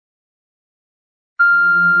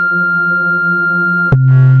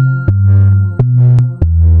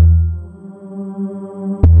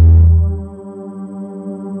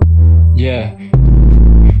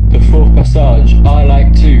massage. I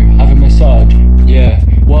like to have a massage, yeah,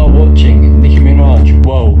 while watching Nicki Minaj,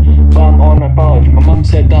 whoa. But I'm on a barge, my mum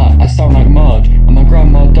said that I sound like Marge. And my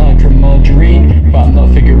grandma died from margarine, but I'm not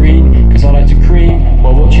a figurine, cause I like to cream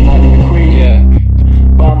while watching Lightning McQueen, yeah.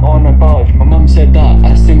 But I'm on a barge, my mum said that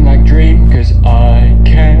I sing like Dream, cause I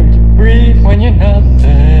can't breathe when you're not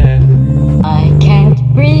there. I can't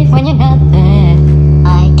breathe when you're not there.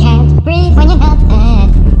 I can't breathe when you're not there.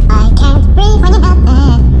 I can't breathe when you're not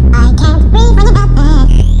there. I can't breathe when you're not there.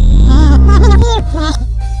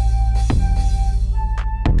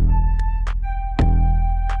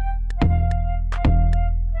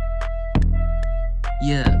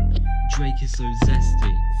 Yeah, Drake is so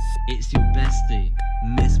zesty. It's your bestie,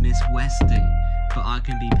 Miss Westy. But I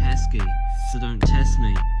can be pesky, so don't test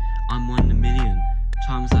me. I'm 1 in a million.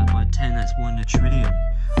 Times that by 10, that's 1 in a trillion.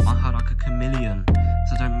 I hide like a chameleon,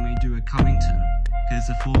 so don't make me do a Cummington. Cause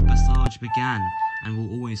the fourth massage began, and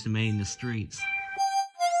will always remain in the streets.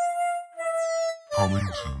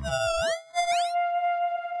 Cummington.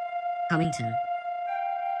 Cummington.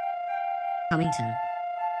 Cummington.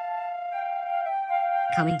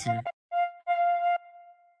 Cummington.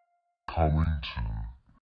 Cummington.